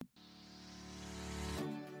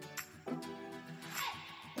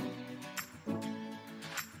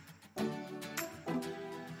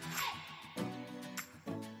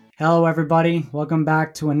Hello, everybody. Welcome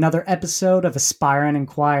back to another episode of Aspire and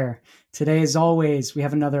Inquire. Today, as always, we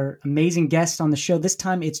have another amazing guest on the show. This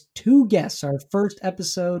time, it's two guests. Our first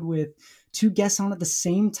episode with two guests on at the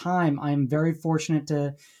same time. I am very fortunate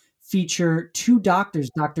to feature two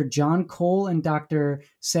doctors, Dr. John Cole and Dr.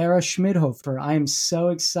 Sarah Schmidhofer. I am so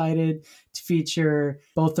excited to feature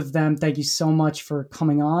both of them. Thank you so much for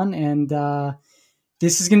coming on. And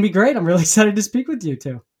this is going to be great. I'm really excited to speak with you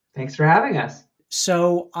two. Thanks for having us.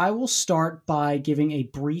 So I will start by giving a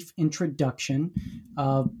brief introduction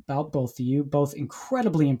about both of you, both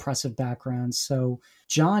incredibly impressive backgrounds. So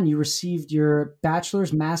John, you received your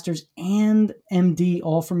bachelor's, master's, and MD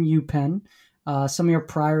all from UPenn. Some of your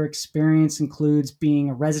prior experience includes being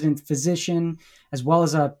a resident physician, as well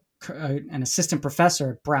as an assistant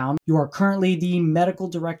professor at Brown. You are currently the medical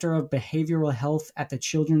director of behavioral health at the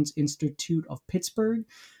Children's Institute of Pittsburgh,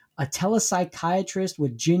 a telepsychiatrist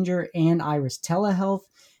with Ginger and Iris Telehealth,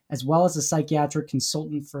 as well as a psychiatric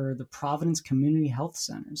consultant for the Providence Community Health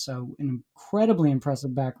Center. So an incredibly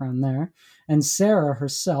impressive background there. And Sarah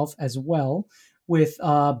herself as well, with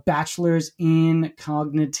a bachelor's in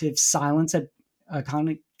cognitive science at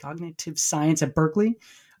Berkeley,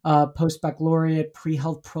 post-baccalaureate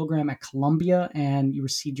pre-health program at Columbia, and you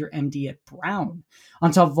received your MD at Brown.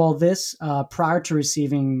 On top of all this, prior to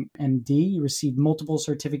receiving MD, you received multiple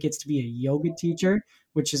certificates to be a yoga teacher,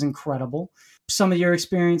 which is incredible. Some of your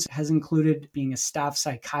experience has included being a staff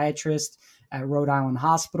psychiatrist at Rhode Island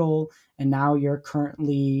Hospital, and now you're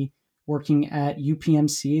currently working at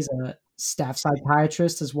UPMC as a staff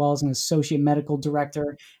psychiatrist, as well as an associate medical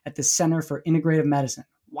director at the Center for Integrative Medicine.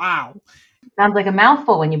 Wow. Sounds like a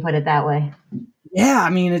mouthful when you put it that way. Yeah, I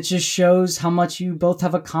mean, it just shows how much you both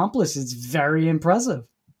have accomplished. It's very impressive.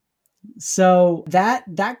 So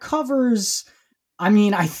that covers, I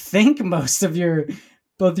mean, I think most of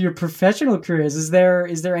both of your professional careers. Is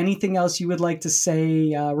there anything else you would like to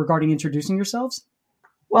say regarding introducing yourselves?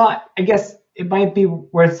 Well, I guess it might be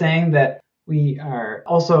worth saying that we are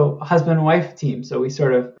also a husband and wife team. So we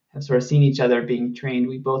have seen each other being trained.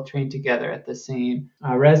 We both trained together at the same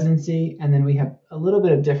residency, and then we have a little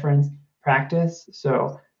bit of different practice.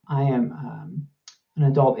 So I am an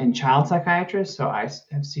adult and child psychiatrist, so I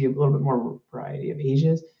see a little bit more variety of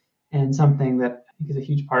ages. And something that I think is a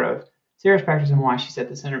huge part of Sarah's practice and why she's at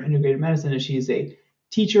the Center of Integrative Medicine is she's a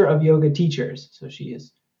teacher of yoga teachers. So she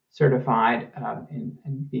is certified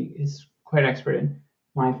is quite expert in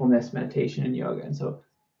mindfulness, meditation, and yoga. And so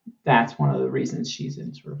that's one of the reasons she's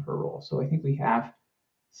in sort of her role. So I think we have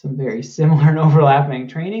some very similar and overlapping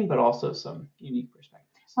training, but also some unique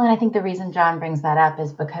perspectives. Well, and I think the reason John brings that up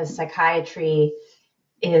is because psychiatry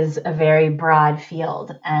is a very broad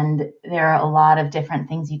field, and there are a lot of different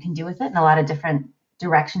things you can do with it and a lot of different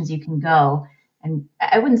directions you can go. And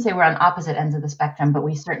I wouldn't say we're on opposite ends of the spectrum, but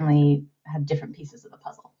we certainly have different pieces of the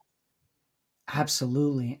puzzle.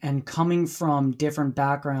 Absolutely. And coming from different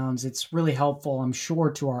backgrounds, it's really helpful, I'm sure,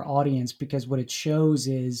 to our audience, because what it shows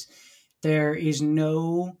is there is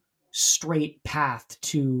no straight path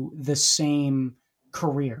to the same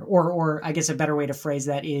career. Or I guess a better way to phrase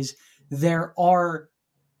that is there are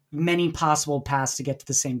many possible paths to get to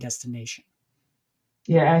the same destination.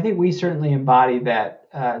 Yeah, I think we certainly embody that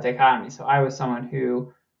dichotomy. So I was someone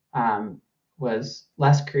who was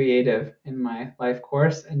less creative in my life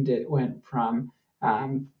course, and it went from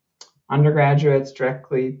undergraduates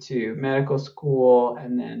directly to medical school,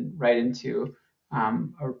 and then right into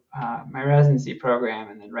my residency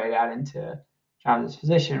program, and then right out into job as a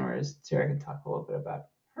physician, whereas Sarah can talk a little bit about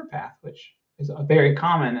her path, which is very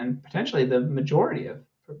common and potentially the majority of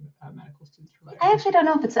medical students. I actually don't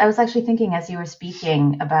know if I was actually thinking as you were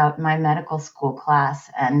speaking about my medical school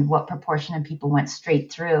class and what proportion of people went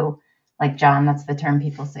straight through. Like John, that's the term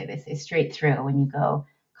people say. They say straight through when you go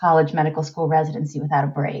college, medical school, residency without a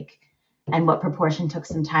break. And what proportion took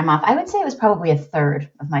some time off. I would say it was probably a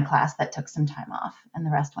third of my class that took some time off, and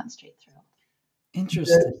the rest went straight through.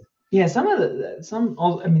 Interesting. Yeah, I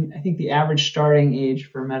think the average starting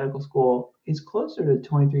age for medical school is closer to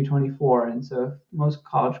 23, 24. And so if most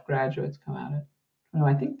college graduates come out at,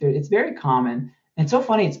 I think it's very common. And it's so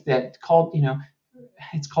funny,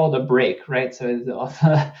 it's called a break, right? So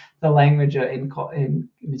the language in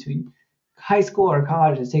between high school or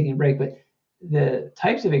college is taking a break, but the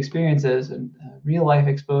types of experiences and real life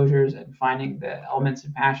exposures and finding the elements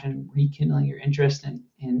of passion, rekindling your interest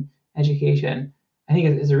in education, I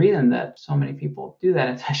think is a reason that so many people do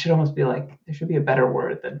that. It should almost be like, there should be a better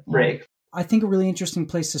word than break. I think a really interesting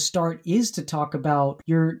place to start is to talk about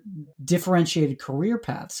your differentiated career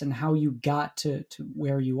paths and how you got to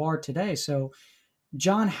where you are today. So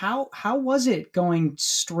John, how was it going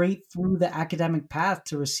straight through the academic path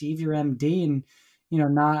to receive your MD and,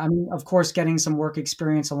 not, I mean, of course, getting some work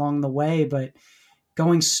experience along the way, but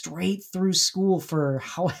going straight through school for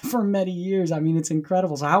however many years. I mean, it's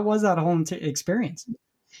incredible. So how was that whole experience?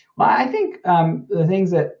 Well, I think the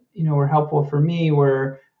things that were helpful for me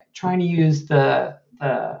were trying to use the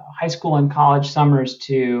high school and college summers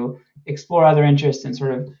to explore other interests and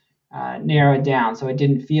sort of narrow it down, so it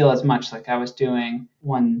didn't feel as much like I was doing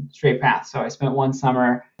one straight path. So I spent one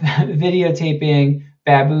summer videotaping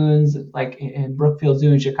baboons, like in Brookfield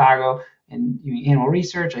Zoo in Chicago, and doing animal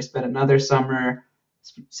research. I spent another summer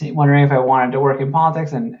wondering if I wanted to work in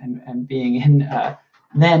politics and being in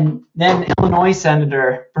then Illinois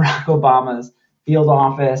Senator Barack Obama's field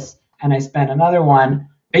office, and I spent another one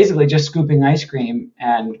basically just scooping ice cream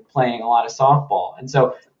and playing a lot of softball. And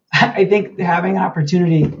so I think having an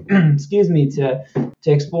opportunity, excuse me, to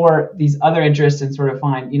explore these other interests and sort of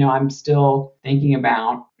find, I'm still thinking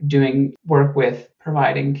about doing work with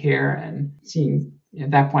providing care and seeing.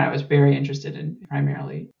 At that point, I was very interested in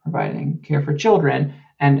primarily providing care for children,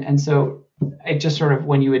 and so it just sort of,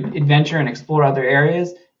 when you would adventure and explore other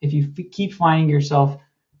areas, if you keep finding yourself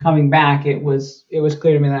coming back, it was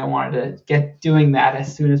clear to me that I wanted to get doing that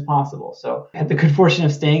as soon as possible. So I had the good fortune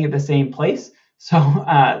of staying at the same place. So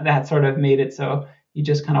that sort of made it so you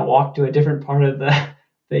just kind of walk to a different part of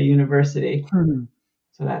the university. Mm-hmm.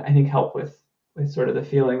 So that, I think, helped with sort of the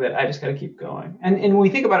feeling that I just got to keep going. And when we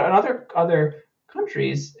think about it, other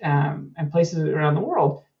countries and places around the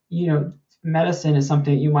world, medicine is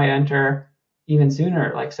something you might enter even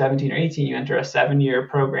sooner, like 17 or 18. You enter a 7-year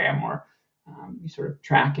program, or you sort of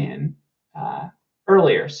track in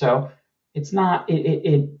earlier. So it's not,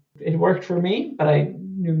 it worked for me, but I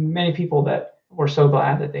knew many people that were so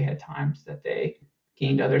glad that they had times that they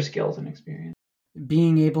gained other skills and experience.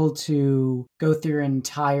 Being able to go through your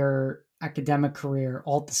entire academic career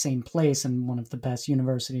all at the same place, and one of the best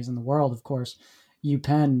universities in the world, of course,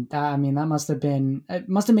 UPenn. I mean, that must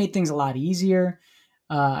have made things a lot easier.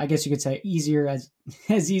 I guess you could say easier, as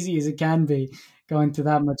easy as it can be, going through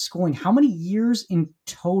that much schooling. How many years in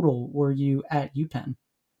total were you at UPenn?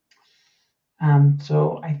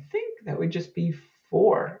 So I think that would just be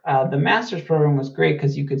 4. The master's program was great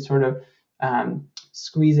because you could sort of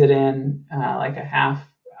squeeze it in like a half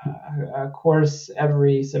a course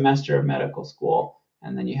every semester of medical school,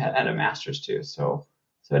 and then you had a master's too. So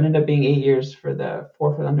it ended up being 8 years for the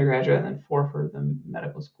 4 for the undergraduate, and then 4 for the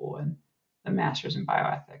medical school and the master's in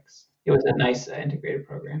bioethics. It was a nice integrated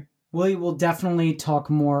program. We'll definitely talk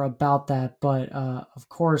more about that, but of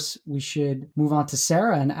course we should move on to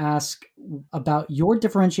Sarah and ask about your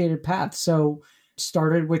differentiated path. So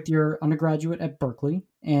started with your undergraduate at Berkeley,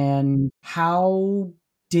 and how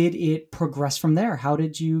did it progress from there? How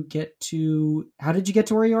did you get to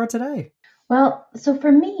where you are today? Well, so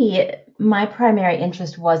for me, my primary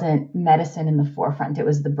interest wasn't medicine in the forefront. It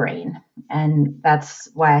was the brain. And that's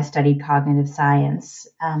why I studied cognitive science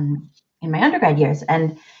in my undergrad years.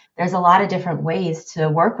 And there's a lot of different ways to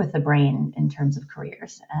work with the brain in terms of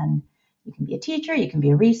careers. And you can be a teacher, you can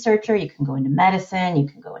be a researcher, you can go into medicine, you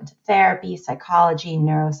can go into therapy, psychology,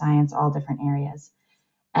 neuroscience, all different areas.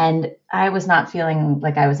 And I was not feeling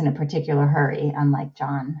like I was in a particular hurry, unlike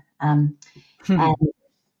John. And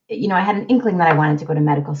I had an inkling that I wanted to go to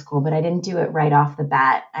medical school, but I didn't do it right off the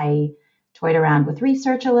bat. I toyed around with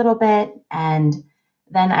research a little bit, and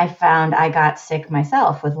then I found I got sick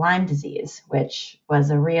myself with Lyme disease, which was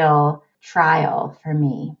a real trial for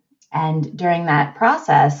me. And during that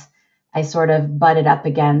process, I sort of butted up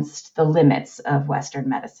against the limits of Western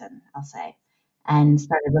medicine, I'll say, and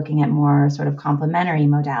started looking at more sort of complementary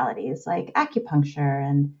modalities like acupuncture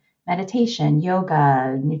and meditation,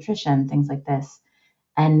 yoga, nutrition, things like this.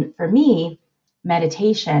 And for me,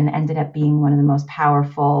 meditation ended up being one of the most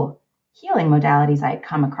powerful healing modalities I had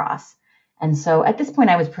come across. And so at this point,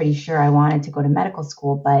 I was pretty sure I wanted to go to medical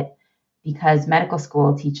school, but because medical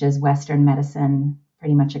school teaches Western medicine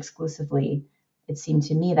pretty much exclusively, it seemed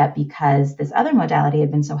to me that because this other modality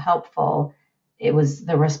had been so helpful, it was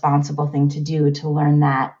the responsible thing to do to learn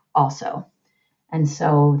that also. And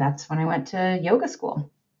so that's when I went to yoga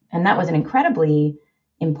school. And that was an incredibly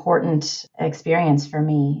important experience for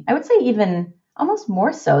me. I would say even almost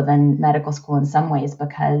more so than medical school in some ways,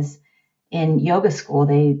 because in yoga school,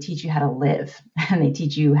 they teach you how to live and they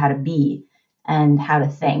teach you how to be and how to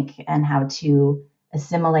think and how to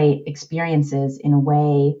assimilate experiences in a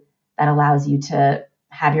way that allows you to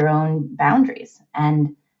have your own boundaries.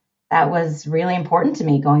 And that was really important to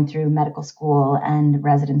me going through medical school and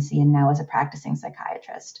residency and now as a practicing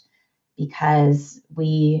psychiatrist. because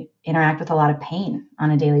we interact with a lot of pain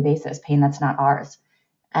on a daily basis, pain that's not ours.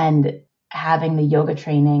 And having the yoga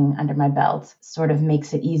training under my belt sort of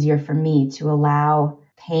makes it easier for me to allow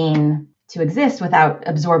pain to exist without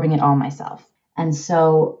absorbing it all myself. And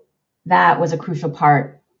so that was a crucial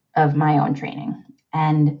part of my own training.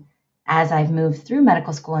 And as I've moved through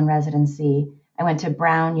medical school and residency, I went to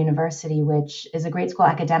Brown University, which is a great school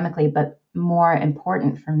academically, but more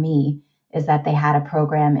important for me is that they had a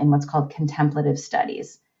program in what's called contemplative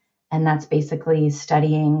studies. And that's basically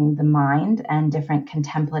studying the mind and different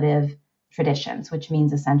contemplative traditions, which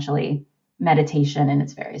means essentially meditation in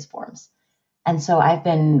its various forms. And so I've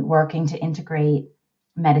been working to integrate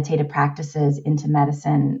meditative practices into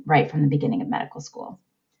medicine right from the beginning of medical school.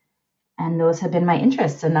 And those have been my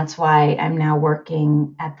interests. And that's why I'm now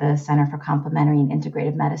working at the Center for Complementary and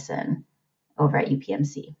Integrative Medicine over at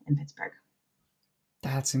UPMC in Pittsburgh.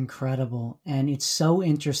 That's incredible. And it's so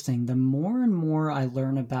interesting. The more and more I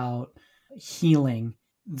learn about healing,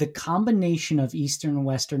 the combination of Eastern and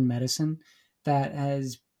Western medicine that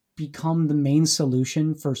has become the main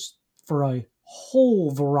solution for a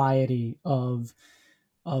whole variety of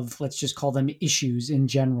let's just call them issues in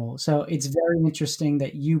general. So it's very interesting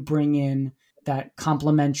that you bring in that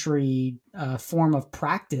complementary form of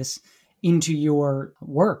practice into your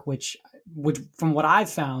work, which from what I've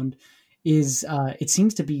found is it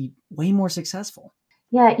seems to be way more successful.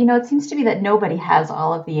 Yeah, it seems to be that nobody has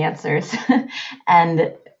all of the answers.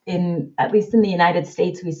 And at least in the United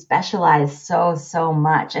States, we specialize so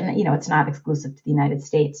much. And, it's not exclusive to the United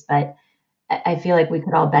States, but I feel like we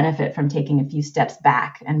could all benefit from taking a few steps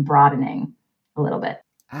back and broadening a little bit.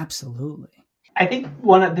 Absolutely. I think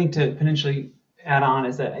one thing to potentially add on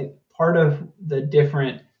is that part of the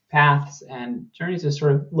different paths and journeys is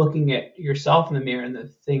sort of looking at yourself in the mirror and the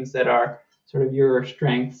things that are sort of your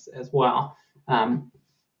strengths as well.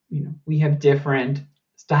 We have different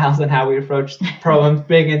styles on how we approach problems,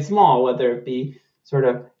 big and small, whether it be sort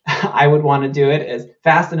of, I would want to do it as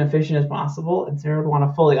fast and efficient as possible, and Sarah would want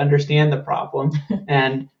to fully understand the problem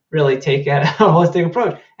and really take a holistic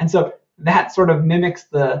approach. And so that sort of mimics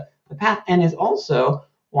the path, and is also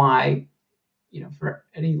why, for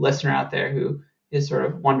any listener out there who is sort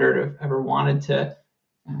of wondered or ever wanted to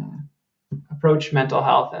approach mental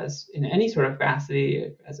health as in any sort of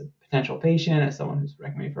capacity, as a potential patient, as someone who's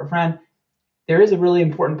recommending for a friend, there is a really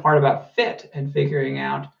important part about fit and figuring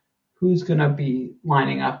out who's going to be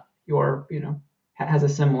lining up your, has a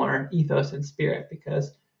similar ethos and spirit,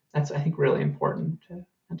 because that's, I think, really important to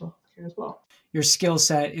mental health care as well. Your skill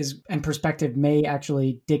set and perspective may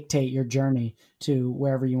actually dictate your journey to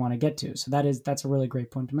wherever you want to get to. So that's a really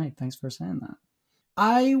great point to make. Thanks for saying that.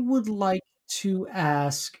 I would like to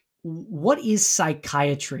ask, what is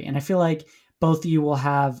psychiatry? And I feel like both of you will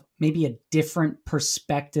have maybe a different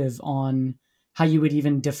perspective on how you would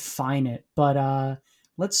even define it. But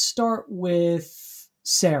let's start with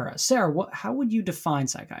Sarah. Sarah, how would you define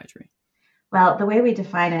psychiatry? Well, the way we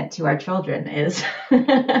define it to our children is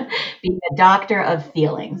being a doctor of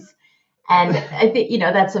feelings. And I think,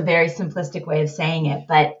 that's a very simplistic way of saying it,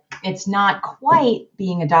 but it's not quite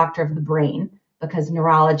being a doctor of the brain, because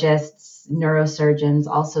neurologists, neurosurgeons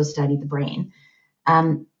also study the brain.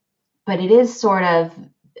 But it is sort of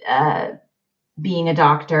being a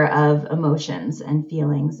doctor of emotions and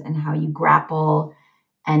feelings, and how you grapple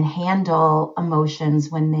and handle emotions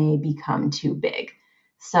when they become too big.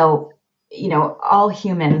 So, all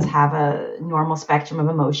humans have a normal spectrum of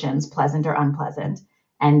emotions, pleasant or unpleasant,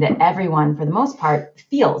 and everyone, for the most part,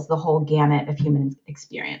 feels the whole gamut of human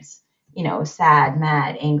experience, sad,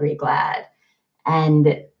 mad, angry, glad.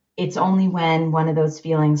 And it's only when one of those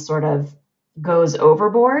feelings sort of goes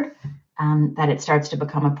overboard that it starts to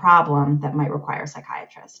become a problem that might require a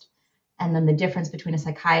psychiatrist. And then the difference between a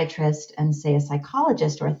psychiatrist and, say, a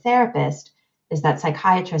psychologist or a therapist is that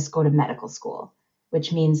psychiatrists go to medical school,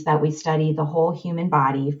 which means that we study the whole human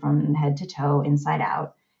body from head to toe, inside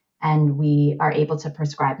out, and we are able to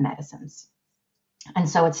prescribe medicines. And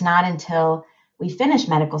so it's not until we finish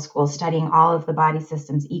medical school studying all of the body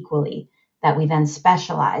systems equally that we then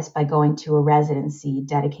specialize by going to a residency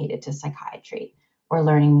dedicated to psychiatry, or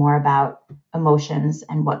learning more about emotions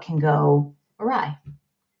and what can go awry.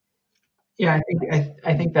 Yeah,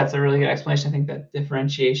 I think that's a really good explanation. I think that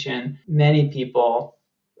differentiation, many people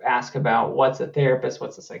ask about what's a therapist,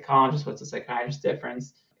 what's a psychologist, what's a psychiatrist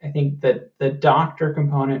difference. I think that the doctor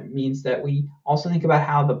component means that we also think about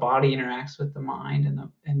how the body interacts with the mind and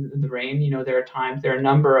the brain. There are a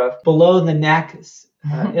number of below the neck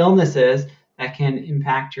illnesses that can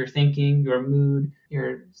impact your thinking, your mood,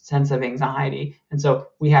 your sense of anxiety. And so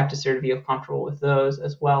we have to sort of be comfortable with those,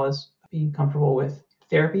 as well as being comfortable with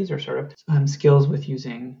therapies or sort of skills with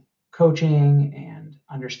using coaching and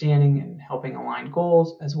understanding and helping align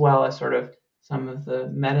goals, as well as sort of some of the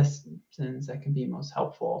medicines that can be most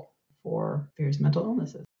helpful for various mental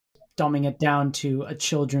illnesses. Dumbing it down to a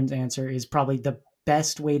children's answer is probably the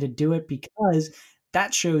best way to do it, because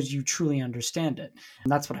that shows you truly understand it.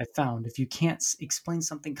 And that's what I found. If you can't explain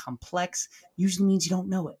something complex, usually means you don't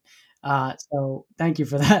know it. So thank you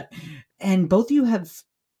for that. And both of you have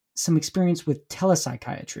some experience with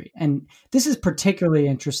telepsychiatry. And this is particularly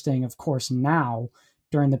interesting, of course, now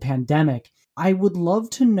during the pandemic. I would love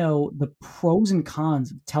to know the pros and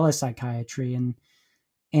cons of telepsychiatry,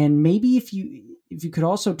 and maybe if you could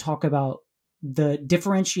also talk about the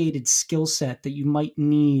differentiated skill set that you might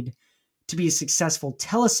need to be a successful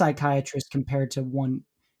telepsychiatrist compared to one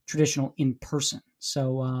traditional in person.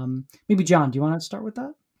 So maybe John, do you want to start with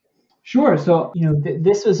that? Sure. So,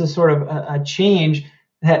 this was a sort of a change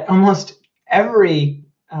that almost every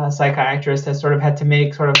psychiatrist has sort of had to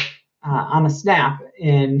make sort of on a snap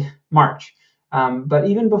in March. But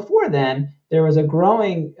even before then, there was a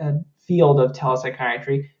growing field of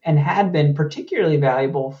telepsychiatry and had been particularly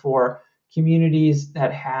valuable for communities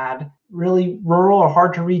that had really rural or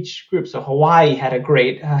hard to reach groups. So Hawaii had a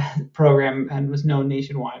great program and was known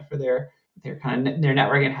nationwide for their kind of their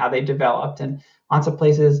network and how they developed, and lots of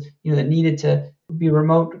places that needed to be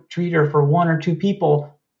remote treater for one or two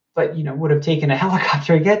people, but would have taken a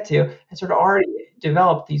helicopter to get to, and sort of already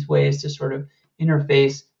developed these ways to sort of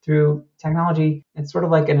interface through technology. It's sort of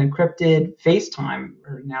like an encrypted FaceTime,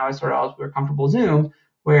 or now it's sort of we're comfortable Zoom,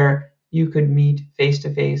 where you could meet face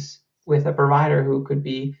to face with a provider who could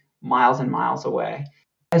be miles and miles away.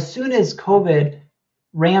 As soon as COVID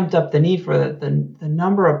ramped up the need for the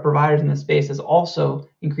number of providers in the space has also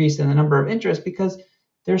increased in the number of interest, because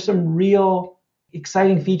there's some real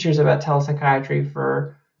exciting features about telepsychiatry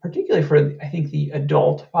particularly for, I think, the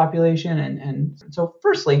adult population. And so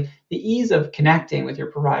firstly, the ease of connecting with your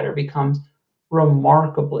provider becomes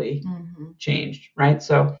remarkably changed, right?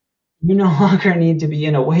 So you no longer need to be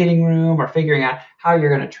in a waiting room or figuring out how you're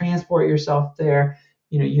going to transport yourself there.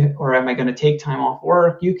 Or am I going to take time off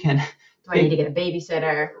work? You can. Do I need to get a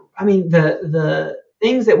babysitter? I mean, the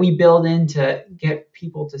things that we build in to get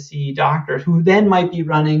people to see doctors who then might be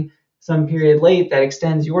running some period late that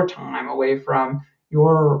extends your time away from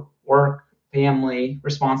your work, family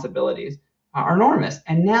responsibilities are enormous.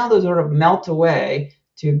 And now those sort of melt away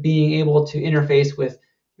to being able to interface with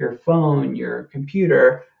your phone, your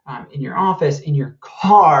computer, in your office, in your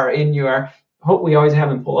car, hope we always have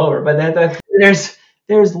them pull over, but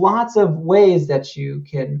there's lots of ways that you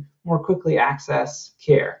can more quickly access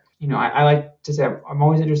care. I like to say I'm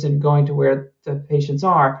always interested in going to where the patients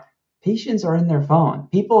are. Patients are in their phone.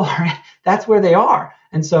 That's where they are.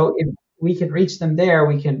 And so if we can reach them there,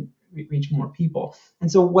 we can reach more people.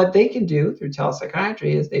 And so what they can do through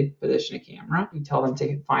telepsychiatry is they position a camera. We tell them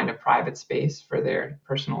to find a private space for their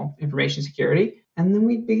personal information security. And then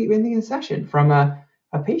we begin the session. From a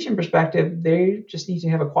patient perspective, they just need to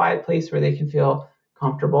have a quiet place where they can feel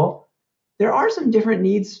comfortable. There are some different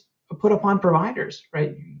needs put upon providers,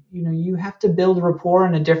 right? You have to build rapport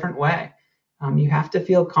in a different way. You have to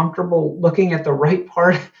feel comfortable looking at the right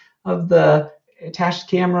part of the attached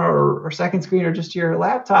camera or second screen or just your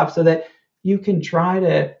laptop, so that you can try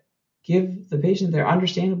to give the patient their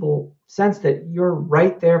understandable sense that you're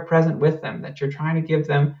right there present with them, that you're trying to give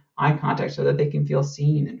them eye contact so that they can feel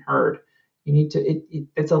seen and heard. You need to,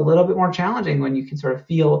 it's a little bit more challenging when you can sort of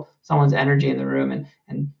feel someone's energy in the room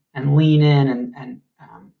and lean in. And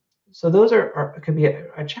so those could be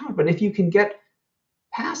a challenge. But if you can get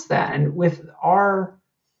past that, and with our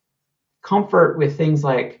comfort with things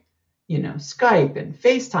like, Skype and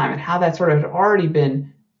FaceTime and how that sort of had already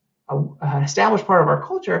been an established part of our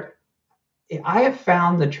culture, I have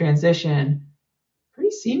found the transition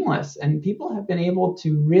pretty seamless, and people have been able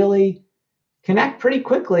to really connect pretty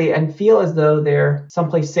quickly and feel as though they're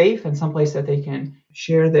someplace safe and someplace that they can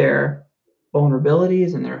share their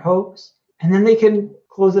vulnerabilities and their hopes, and then they can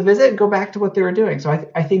close the visit and go back to what they were doing. So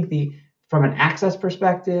I think from an access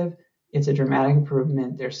perspective, it's a dramatic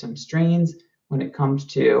improvement. There's some strains when it comes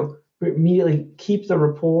to immediately keep the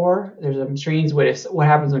rapport. There's some strains with what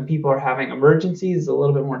happens when people are having emergencies is a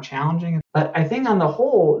little bit more challenging. But I think on the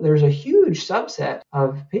whole, there's a huge subset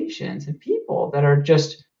of patients and people that are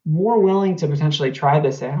just more willing to potentially try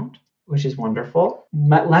this out, which is wonderful.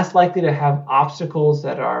 Less likely to have obstacles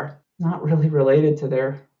that are not really related to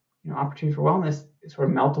their opportunity for wellness sort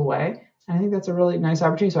of melt away. And I think that's a really nice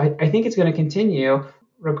opportunity. So I think it's going to continue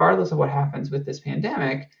regardless of what happens with this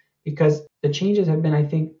pandemic, because the changes have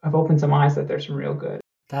opened some eyes that there's some real good.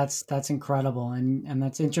 That's incredible. And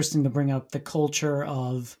that's interesting to bring up the culture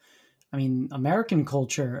of, I mean, American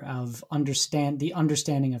culture of understanding of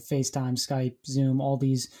FaceTime, Skype, Zoom, all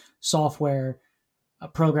these software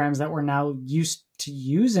programs that we're now used to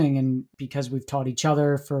using. And because we've taught each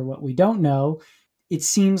other for what we don't know, it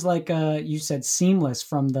seems like, you said, seamless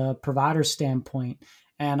from the provider standpoint.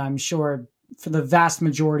 And I'm sure for the vast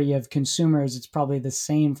majority of consumers, it's probably the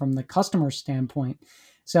same from the customer standpoint.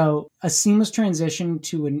 So a seamless transition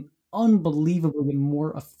to an unbelievably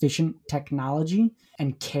more efficient technology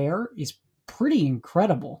and care is pretty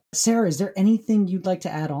incredible. Sarah, is there anything you'd like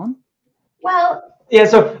to add on? Well, Yeah,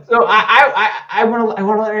 so I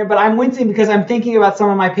want to, but I'm wincing because I'm thinking about some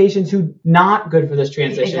of my patients who not good for this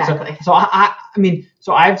transition. Exactly.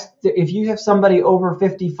 If you have somebody over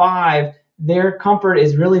 55, their comfort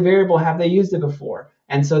is really variable. Have they used it before?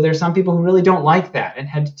 And so there's some people who really don't like that and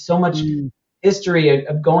had so much history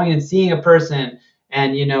of going and seeing a person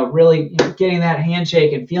and really getting that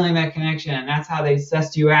handshake and feeling that connection, and that's how they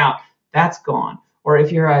sussed you out. That's gone. Or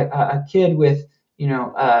if you're a kid with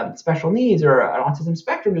special needs or an autism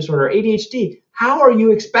spectrum disorder, ADHD, how are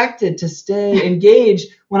you expected to stay engaged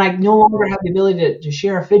when I no longer have the ability to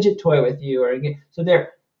share a fidget toy with you? So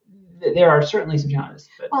there are certainly some challenges.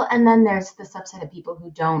 Well, and then there's the subset of people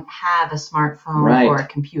who don't have a smartphone Right. or a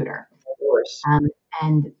computer. Of course.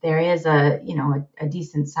 And there is a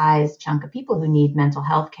decent sized chunk of people who need mental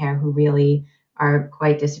health care who really are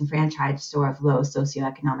quite disenfranchised or of low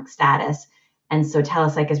socioeconomic status. And so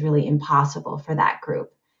telepsych is really impossible for that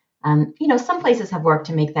group. Some places have worked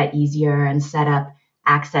to make that easier and set up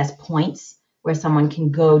access points where someone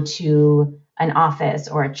can go to an office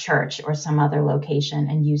or a church or some other location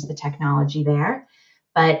and use the technology there.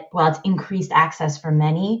 But while it's increased access for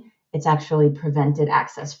many, it's actually prevented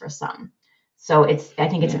access for some. So I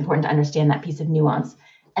think it's important to understand that piece of nuance.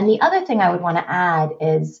 And the other thing I would want to add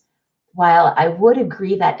is, while I would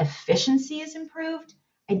agree that efficiency is improved,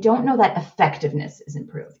 I don't know that effectiveness is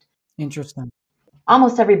improved. Interesting.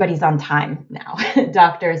 Almost everybody's on time now,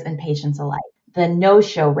 doctors and patients alike. The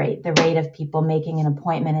no-show rate, the rate of people making an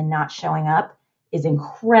appointment and not showing up, is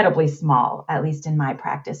incredibly small, at least in my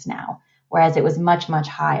practice now, whereas it was much, much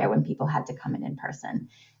higher when people had to come in person.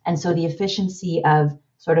 And so the efficiency of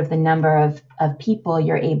sort of the number of people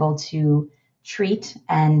you're able to treat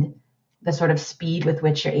and the sort of speed with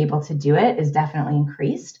which you're able to do it is definitely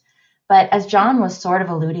increased. But as John was sort of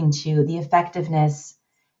alluding to, the effectiveness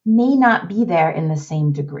may not be there in the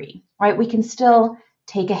same degree, right? We can still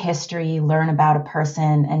take a history, learn about a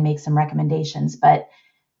person, and make some recommendations, but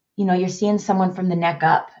you're seeing someone from the neck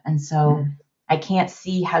up. And so I can't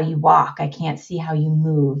see how you walk. I can't see how you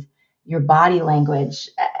move. Your body language,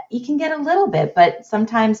 you can get a little bit, but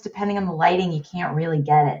sometimes depending on the lighting, you can't really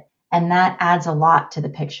get it. And that adds a lot to the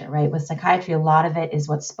picture, right? With psychiatry, a lot of it is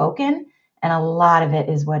what's spoken and a lot of it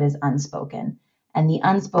is what is unspoken. And the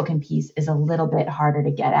unspoken piece is a little bit harder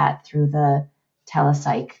to get at through the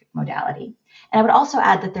telepsych modality. And I would also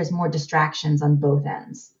add that there's more distractions on both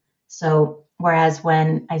ends. So whereas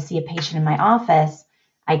when I see a patient in my office,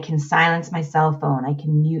 I can silence my cell phone, I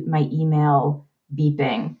can mute my email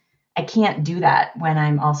beeping. I can't do that when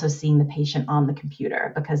I'm also seeing the patient on the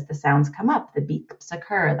computer because the sounds come up, the beeps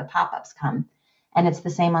occur, the pop-ups come. And it's the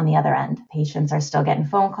same on the other end. Patients are still getting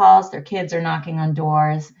phone calls, their kids are knocking on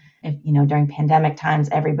doors. If, during pandemic times,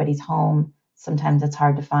 everybody's home. Sometimes it's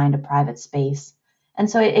hard to find a private space. And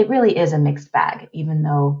so it really is a mixed bag, even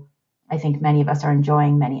though I think many of us are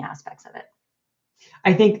enjoying many aspects of it.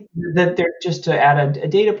 I think that just to add a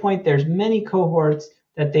data point, there's many cohorts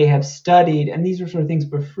that they have studied, and these are sort of things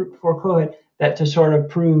before COVID, that to sort of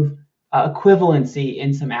prove equivalency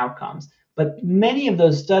in some outcomes. But many of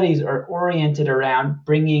those studies are oriented around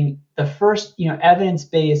bringing the first,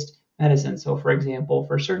 evidence-based medicine. So, for example,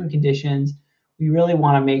 for certain conditions, we really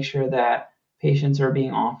want to make sure that patients are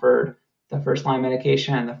being offered the first-line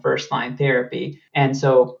medication and the first-line therapy. And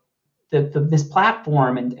so this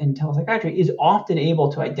platform in telepsychiatry is often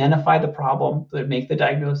able to identify the problem, to make the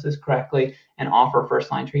diagnosis correctly, and offer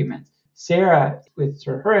first-line treatments. Sarah, with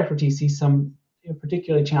sort of her expertise, sees some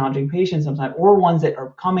particularly challenging patients sometimes, or ones that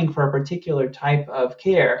are coming for a particular type of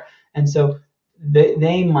care. And so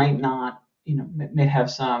they might not, may have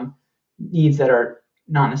some needs that are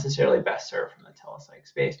not necessarily best served from the telepsych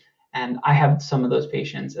space. And I have some of those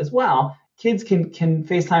patients as well. Kids can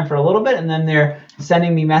FaceTime for a little bit, and then they're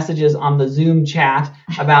sending me messages on the Zoom chat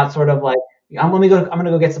about sort of like, I'm going to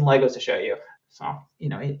go get some Legos to show you. So,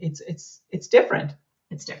 it's different.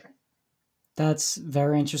 It's different. That's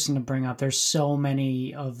very interesting to bring up. There's so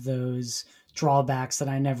many of those drawbacks that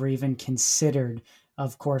I never even considered,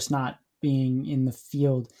 of course, not being in the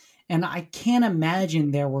field. And I can't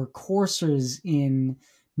imagine there were courses in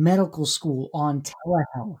medical school on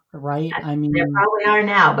telehealth, right? I There mean, probably are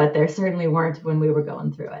now, but there certainly weren't when we were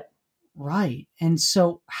going through it. right. And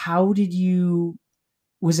so how did you,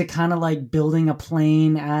 was it kind of like building a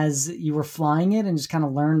plane as you were flying it and just kind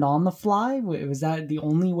of learned on the fly? Was that the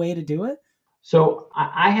only way to do it? So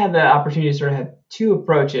I had the opportunity to sort of have two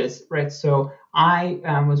approaches, right? So I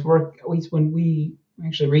was at least when we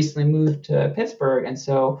actually recently moved to Pittsburgh, and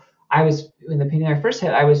so I was when the pandemic first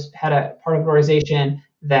hit, had a part of an organization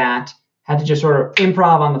that had to just sort of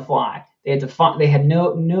improv on the fly. They had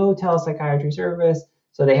no telepsychiatry service,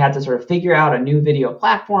 so they had to sort of figure out a new video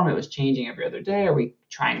platform. It was changing every other day. Are we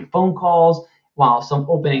trying phone calls while some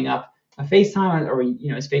opening up a FaceTime, or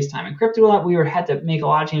is FaceTime encrypted a lot? Had to make a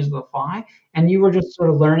lot of changes on the fly, and you were just sort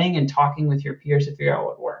of learning and talking with your peers to figure out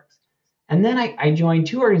what works. And then I joined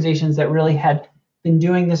two organizations that really had been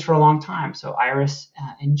doing this for a long time. So Iris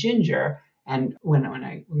and Ginger. And when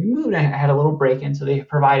we moved, I had a little break in. So they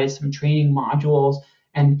provided some training modules,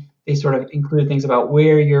 and they sort of included things about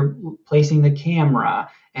where you're placing the camera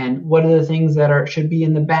and what are the things that should be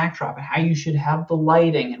in the backdrop and how you should have the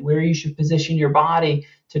lighting and where you should position your body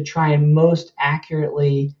to try and most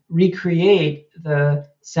accurately recreate the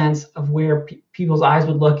sense of where people's eyes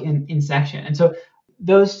would look in section. And so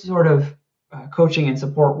those sort of coaching and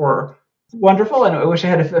support were wonderful, and I wish I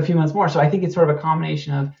had a few months more. So I think it's sort of a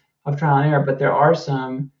combination of trial and error, but there are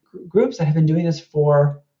some groups that have been doing this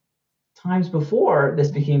for times before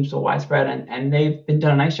this became so widespread, and they've been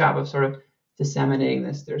done a nice job of sort of disseminating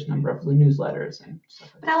this. There's a number of newsletters and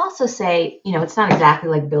stuff like that. But I'll also say, it's not exactly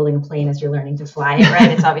like building a plane as you're learning to fly it,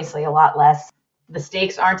 right? It's obviously a lot less. The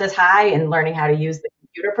stakes aren't as high in learning how to use the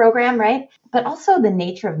computer program, right? But also the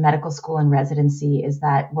nature of medical school and residency is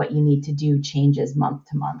that what you need to do changes month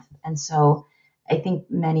to month. And so I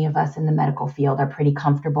think many of us in the medical field are pretty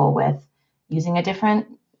comfortable with using a different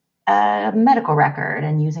medical record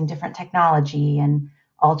and using different technology and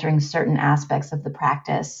altering certain aspects of the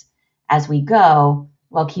practice as we go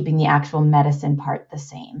while keeping the actual medicine part the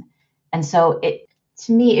same. And so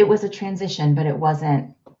to me, it was a transition, but it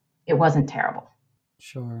wasn't terrible.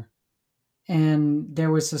 Sure. And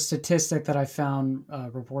there was a statistic that I found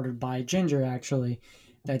reported by Ginger, actually,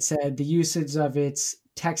 that said the usage of its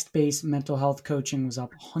text-based mental health coaching was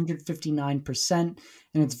up 159%,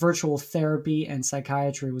 and its virtual therapy and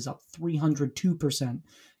psychiatry was up 302%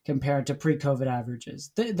 compared to pre-COVID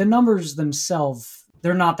averages. The numbers themselves,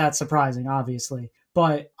 they're not that surprising, obviously,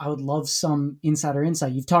 but I would love some insider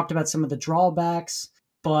insight. You've talked about some of the drawbacks,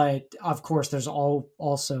 but of course, there's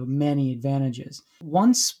also many advantages.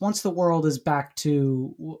 Once the world is back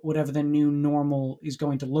to whatever the new normal is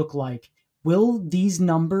going to look like, will these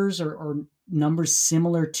numbers or numbers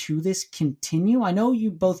similar to this continue? I know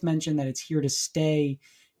you both mentioned that it's here to stay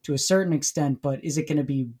to a certain extent, but is it going to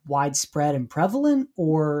be widespread and prevalent,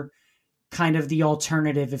 or kind of the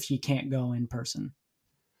alternative if you can't go in person?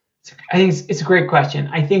 I think it's a great question.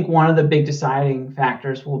 I think one of the big deciding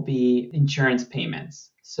factors will be insurance payments.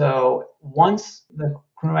 So once the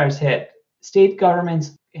coronavirus hit, state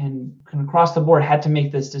governments and kind of across the board had to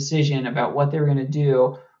make this decision about what they were going to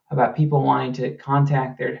do about people wanting to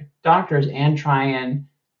contact their doctors and try and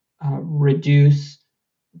reduce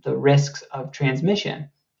the risks of transmission.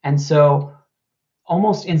 And so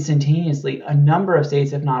almost instantaneously, a number of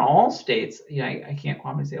states, if not all states, I can't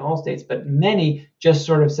quite say all states, but many just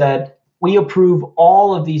sort of said, we approve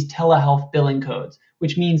all of these telehealth billing codes,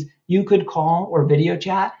 which means you could call or video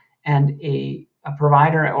chat and a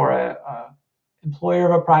provider or a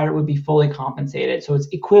employer of a provider would be fully compensated. So it's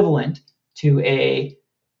equivalent to a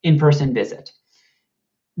in-person visit.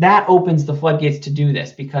 That opens the floodgates to do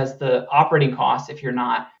this because the operating costs, if you're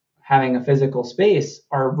not having a physical space,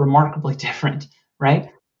 are remarkably different, right?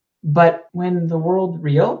 But when the world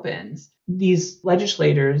reopens, these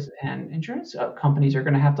legislators and insurance companies are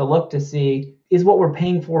going to have to look to see, is what we're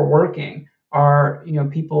paying for working? Are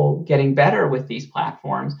people getting better with these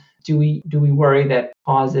platforms? Do we worry that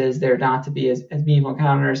causes there not to be as meaningful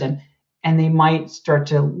encounters, and they might start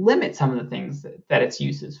to limit some of the things that its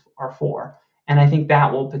uses are for? And I think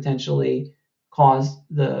that will potentially cause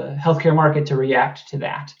the healthcare market to react to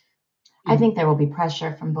that. I think there will be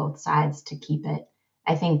pressure from both sides to keep it.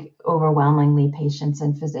 I think overwhelmingly patients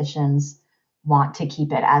and physicians want to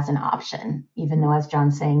keep it as an option, even though, as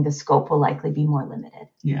John's saying, the scope will likely be more limited.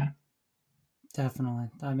 Yeah. Definitely.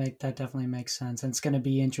 That definitely makes sense. And it's going to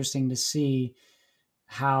be interesting to see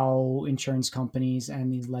how insurance companies and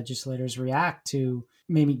these legislators react to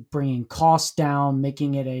maybe bringing costs down,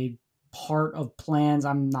 making it a part of plans.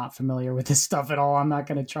 I'm not familiar with this stuff at all. I'm not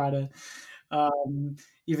going to try to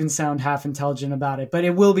even sound half intelligent about it. But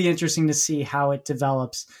it will be interesting to see how it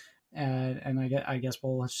develops. And I guess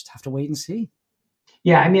we'll just have to wait and see.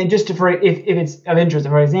 Yeah, I mean, just if it's of interest,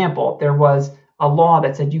 for example, there was a law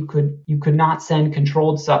that said you could not send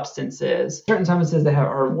controlled substances, certain substances that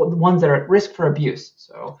are the ones that are at risk for abuse.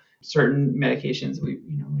 So certain medications, we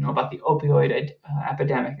know about the opioid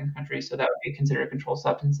epidemic in the country, so that would be considered controlled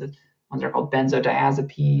substances. Ones that are called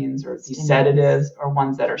benzodiazepines, or these sedatives, or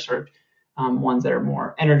ones that are sort of ones that are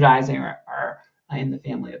more energizing, or are in the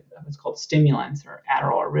family of what's called stimulants, or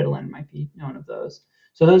Adderall or Ritalin might be known of those.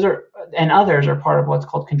 So those are, and others are part of what's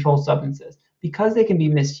called controlled substances. Because they can be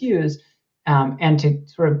misused, and to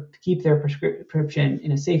sort of keep their prescription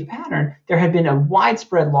in a safe pattern, there had been a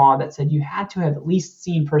widespread law that said you had to have at least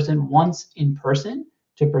seen person once in person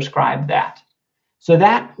to prescribe that. So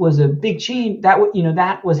that was a big change.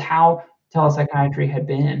 That was how telepsychiatry had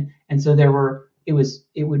been, and so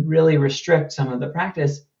it would really restrict some of the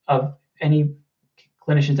practice of any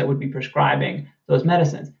clinicians that would be prescribing those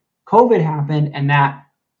medicines. COVID happened, and that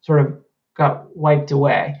sort of got wiped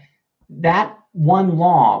away. That one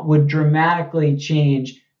law would dramatically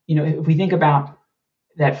change. If we think about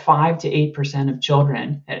that, 5 to 8% of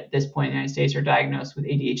children at this point in the United States are diagnosed with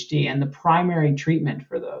ADHD, and the primary treatment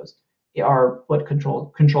for those are what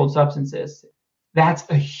controlled substances. That's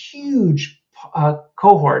a huge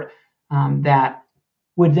cohort that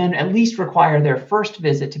would then at least require their first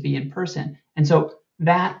visit to be in person, and so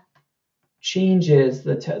that changes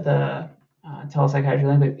the telepsychiatry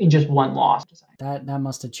language in just one law. That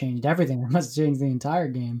must have changed everything. That must have changed the entire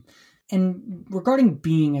game. And regarding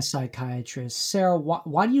being a psychiatrist, Sarah,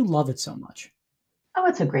 why do you love it so much? Oh,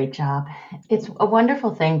 it's a great job. It's a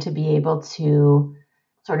wonderful thing to be able to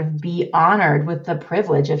sort of be honored with the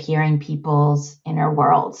privilege of hearing people's inner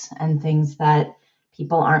worlds and things that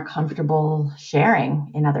people aren't comfortable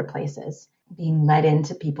sharing in other places. Being led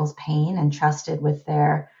into people's pain and trusted with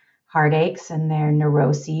their heartaches and their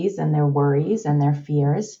neuroses and their worries and their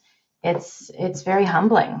fears. It's very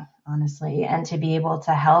humbling, honestly. And to be able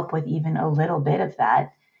to help with even a little bit of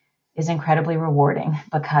that is incredibly rewarding,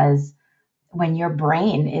 because when your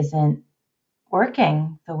brain isn't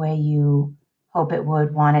working the way you hope it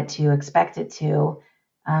would, want it to, expect it to,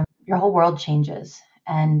 your whole world changes.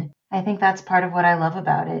 And I think that's part of what I love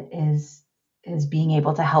about it is being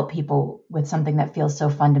able to help people with something that feels so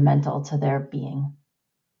fundamental to their being.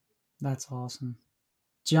 That's awesome.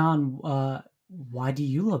 John, why do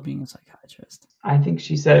you love being a psychiatrist? I think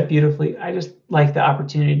she said it beautifully. I just like the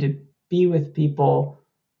opportunity to be with people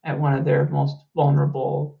at one of their most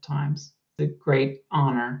vulnerable times. It's a great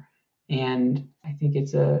honor. And I think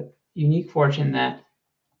it's a unique fortune that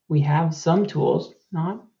we have some tools,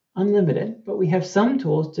 not unlimited, but we have some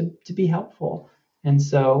tools to be helpful. And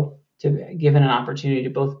so to be given an opportunity to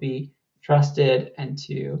both be trusted and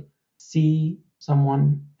to see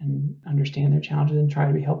someone and understand their challenges and try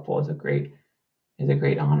to be helpful is a great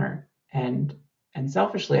honor. And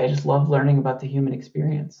selfishly, I just love learning about the human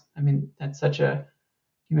experience. I mean, that's such a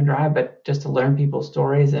human drive, but just to learn people's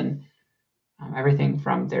stories and everything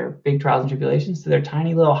from their big trials and tribulations to their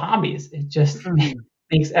tiny little hobbies, it just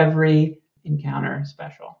makes every encounter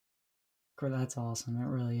special. That's awesome. It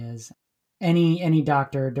really is. Any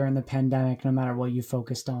doctor during the pandemic, no matter what you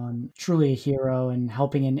focused on, truly a hero, and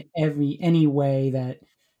helping in any way that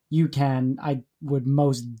you can. I would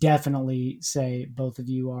most definitely say both of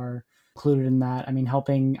you are included in that. I mean,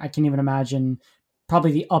 helping, I can even imagine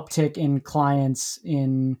probably the uptick in clients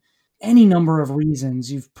in any number of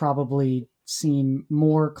reasons. You've probably seen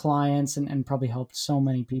more clients and probably helped so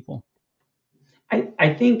many people.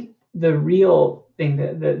 I think the real thing,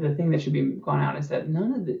 the thing that should be gone out is that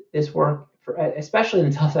none of this work, especially in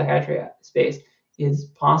the telepsychiatry space, is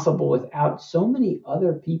possible without so many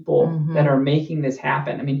other people that are making this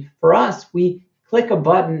happen. I mean, for us, we click a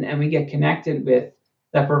button and we get connected with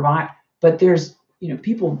the provider, but there's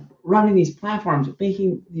people running these platforms,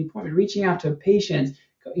 making the appointment, reaching out to patients,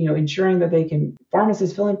 ensuring that they can,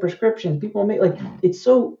 pharmacists fill in prescriptions, people make, it's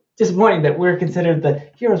so disappointing that we're considered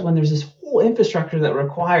the heroes when there's this whole infrastructure that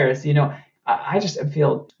requires, I just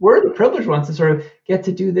feel we're the privileged ones to sort of get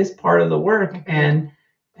to do this part of the work, and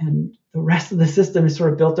the rest of the system is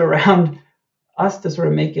sort of built around us to sort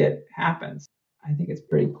of make it happen. So I think it's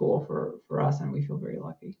pretty cool for us, and we feel very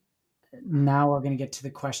lucky. Now we're going to get to the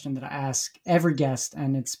question that I ask every guest,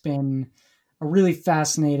 and it's been a really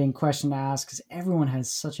fascinating question to ask because everyone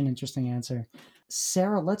has such an interesting answer.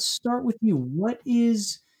 Sarah, let's start with you. What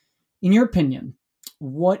is, in your opinion,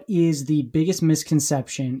 what is the biggest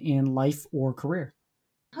misconception in life or career?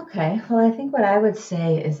 Okay, well, I think what I would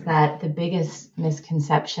say is that the biggest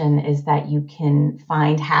misconception is that you can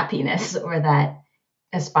find happiness or that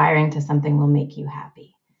aspiring to something will make you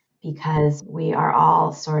happy, because we are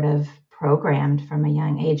all sort of programmed from a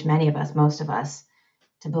young age, many of us, most of us,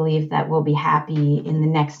 to believe that we'll be happy in the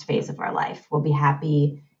next phase of our life. We'll be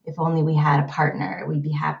happy if only we had a partner. We'd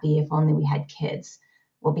be happy if only we had kids.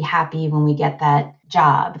 We'll be happy when we get that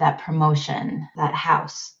job, that promotion, that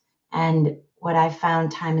house. And what I've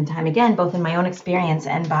found time and time again, both in my own experience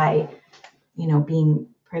and by, being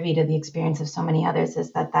privy to the experience of so many others,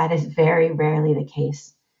 is that that is very rarely the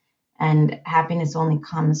case. And happiness only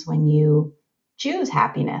comes when you choose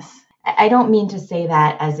happiness. I don't mean to say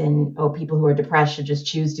that as in, oh, people who are depressed should just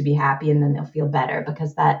choose to be happy and then they'll feel better,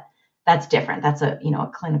 because that's different. That's a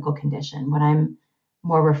clinical condition. What I'm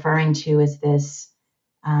more referring to is this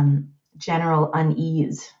general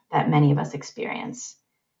unease that many of us experience.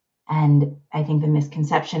 And I think the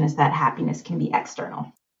misconception is that happiness can be external.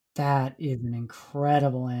 That is an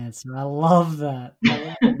incredible answer. I love that.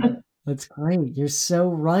 That's great. You're so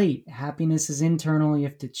right. Happiness is internal. You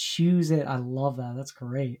have to choose it. I love that. That's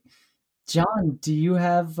great. John, do you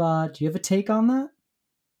have a take on that?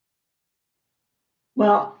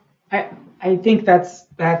 Well, I think that's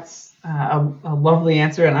a lovely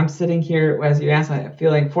answer, and I'm sitting here as you asked. I'm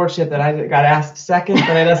feeling fortunate that I got asked second, but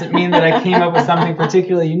that doesn't mean that I came up with something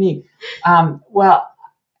particularly unique. Well,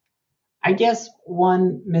 I guess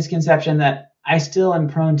one misconception that I still am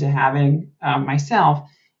prone to having myself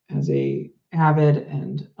as a avid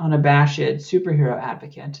and unabashed superhero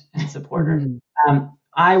advocate and supporter.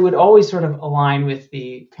 I would always sort of align with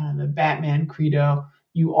the kind of the Batman credo: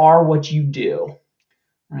 "You are what you do."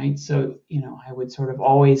 Right. So, I would sort of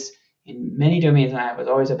always, in many domains, I was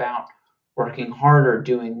always about working harder,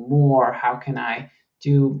 doing more. How can I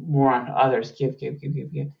do more on others? Give,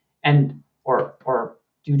 and or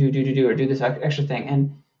do, or do this extra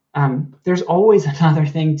thing. And there's always another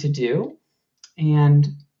thing to do. And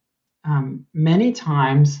many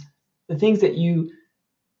times the things that you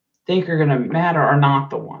think are going to matter are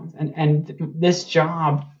not the ones. And this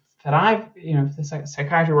job that I've, the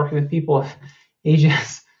psychiatry, working with people of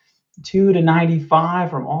ages 2 to 95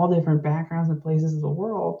 from all different backgrounds and places of the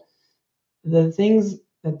world, the things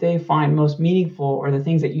that they find most meaningful, or the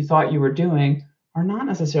things that you thought you were doing, are not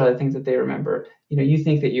necessarily the things that they remember. You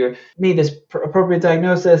think that you made this appropriate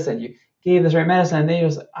diagnosis and you gave this right medicine, and they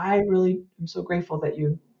just, I really am so grateful that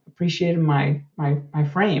you appreciated my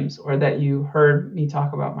frames, or that you heard me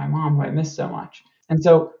talk about my mom who I miss so much. And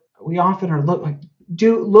so we often are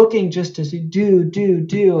looking just to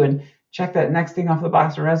do and check that next thing off the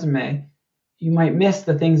box of resume. You might miss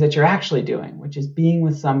the things that you're actually doing, which is being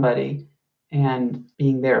with somebody and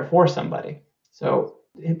being there for somebody. So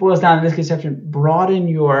it boils down to misconception: broaden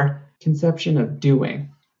your conception of doing.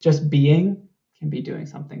 Just being can be doing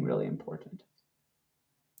something really important.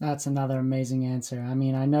 That's another amazing answer. I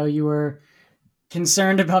mean, I know you were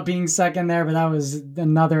concerned about being second there, but that was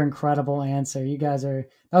another incredible answer. That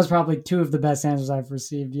was probably two of the best answers I've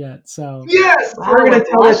received yet. So yes, we're going to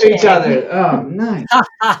tell it to each other. Oh, nice.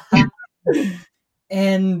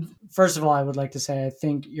 And first of all, I would like to say, I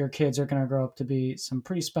think your kids are going to grow up to be some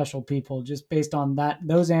pretty special people. Just based on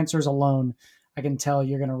those answers alone, I can tell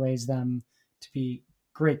you're going to raise them to be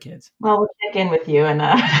great kids. Well, we'll check in with you and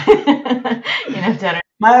dinner.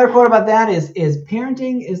 My other quote about that is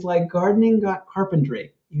parenting is like gardening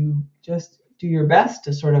carpentry. You just do your best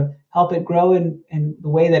to sort of help it grow in the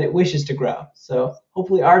way that it wishes to grow. So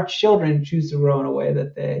hopefully our children choose to grow in a way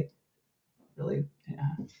that they really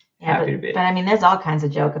happy to be. But I mean, there's all kinds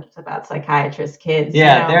of jokes about psychiatrist kids.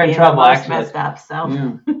 Yeah, they're in trouble, actually. Messed up,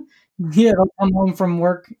 so. Yeah, they'll come home from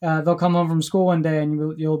work. They'll come home from school one day,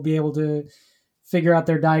 and you'll be able to figure out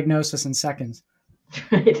their diagnosis in seconds.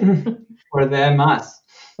 Right. Or them, us.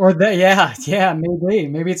 Or maybe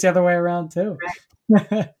it's the other way around too.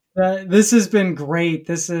 Right. This has been great.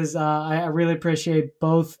 This is I really appreciate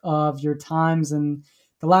both of your times. And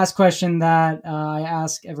the last question that I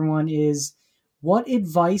ask everyone is, what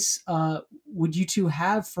advice would you two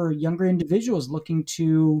have for younger individuals looking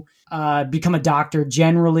to become a doctor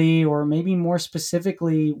generally, or maybe more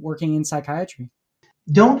specifically working in psychiatry?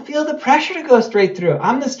 Don't feel the pressure to go straight through.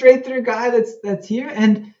 I'm the straight through guy that's here,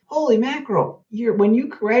 and holy mackerel, when you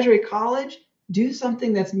graduate college, do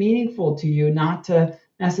something that's meaningful to you, not to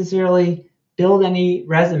necessarily build any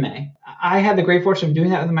resume. I had the great fortune of doing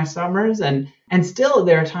that with my summers, and still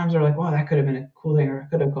there are times where like, wow, that could have been a cool thing, or I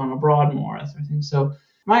could have gone abroad more, that sort of thing. So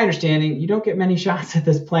my understanding, you don't get many shots at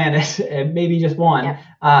this planet, maybe just one.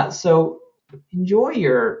 Yeah. So enjoy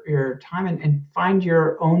your time and find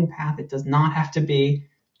your own path. It does not have to be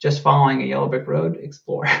just following a yellow brick road,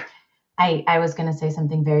 explore. I was going to say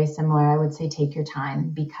something very similar. I would say take your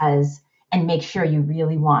time and make sure you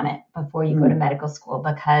really want it before you go to medical school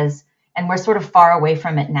and we're sort of far away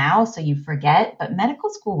from it now, so you forget, but medical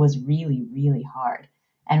school was really, really hard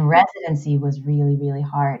and residency was really, really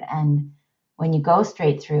hard. And when you go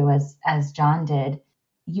straight through as John did,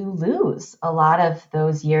 you lose a lot of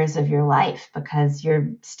those years of your life because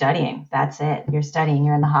you're studying. That's it. You're studying,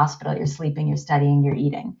 you're in the hospital, you're sleeping, you're studying, you're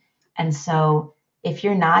eating. And so if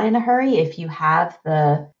you're not in a hurry, if you have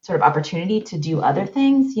the sort of opportunity to do other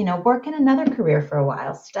things, work in another career for a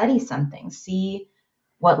while, study something, see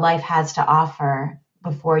what life has to offer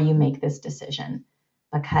before you make this decision,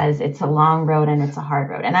 because it's a long road and it's a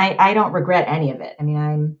hard road. And I don't regret any of it. I mean,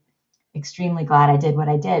 I'm extremely glad I did what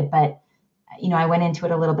I did, but I went into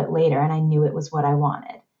it a little bit later and I knew it was what I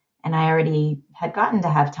wanted. And I already had gotten to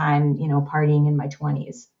have time, partying in my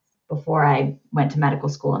 20s before I went to medical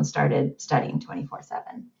school and started studying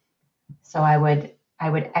 24/7. So I would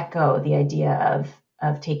echo the idea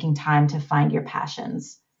of taking time to find your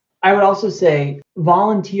passions. I would also say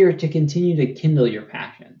volunteer to continue to kindle your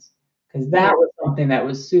passions, because that was something that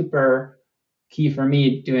was super key for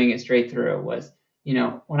me doing it straight through was,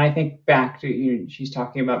 when I think back to, she's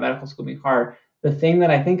talking about medical school being hard, the thing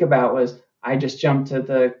that I think about was I just jumped to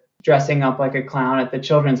the dressing up like a clown at the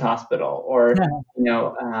children's hospital, or,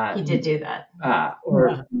 You did do that.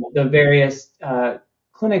 or the various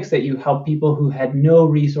clinics that you help people who had no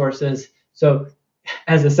resources. So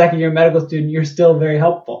as a second year medical student, you're still very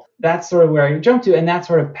helpful. That's sort of where I jump to, and that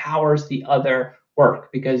sort of powers the other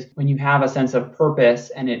work, because when you have a sense of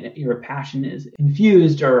purpose and your passion is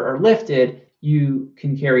infused or lifted, you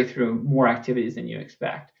can carry through more activities than you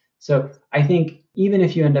expect. So I think even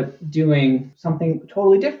if you end up doing something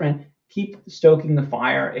totally different, keep stoking the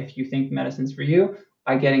fire if you think medicine's for you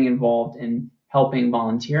by getting involved in helping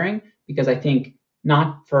volunteering, because I think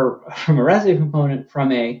not from a recipe component,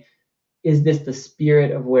 is this the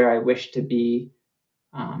spirit of where I wish to be?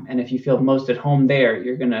 And if you feel most at home there,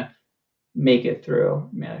 you're going to make it through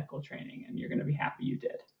medical training and you're going to be happy you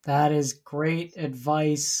did. That is great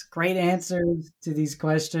advice, great answers to these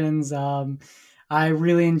questions. I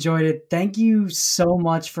really enjoyed it. Thank you so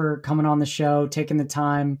much for coming on the show, taking the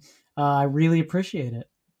time. I really appreciate it.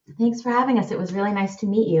 Thanks for having us. It was really nice to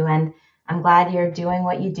meet you. And I'm glad you're doing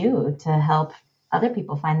what you do to help other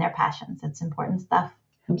people find their passions. It's important stuff.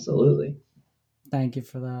 Absolutely. Thank you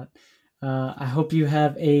for that. I hope you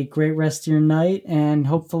have a great rest of your night, and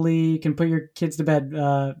hopefully you can put your kids to bed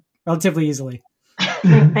relatively easily.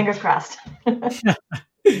 Fingers crossed. All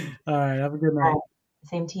right. Have a good night.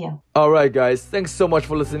 Same to you. All right, guys. Thanks so much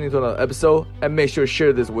for listening to another episode, and make sure to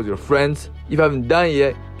share this with your friends. If you haven't done it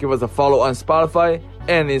yet, give us a follow on Spotify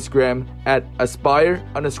and Instagram at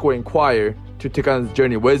aspire_inquire to take on this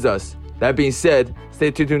journey with us. That being said,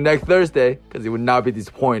 stay tuned next Thursday because you will not be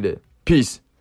disappointed. Peace.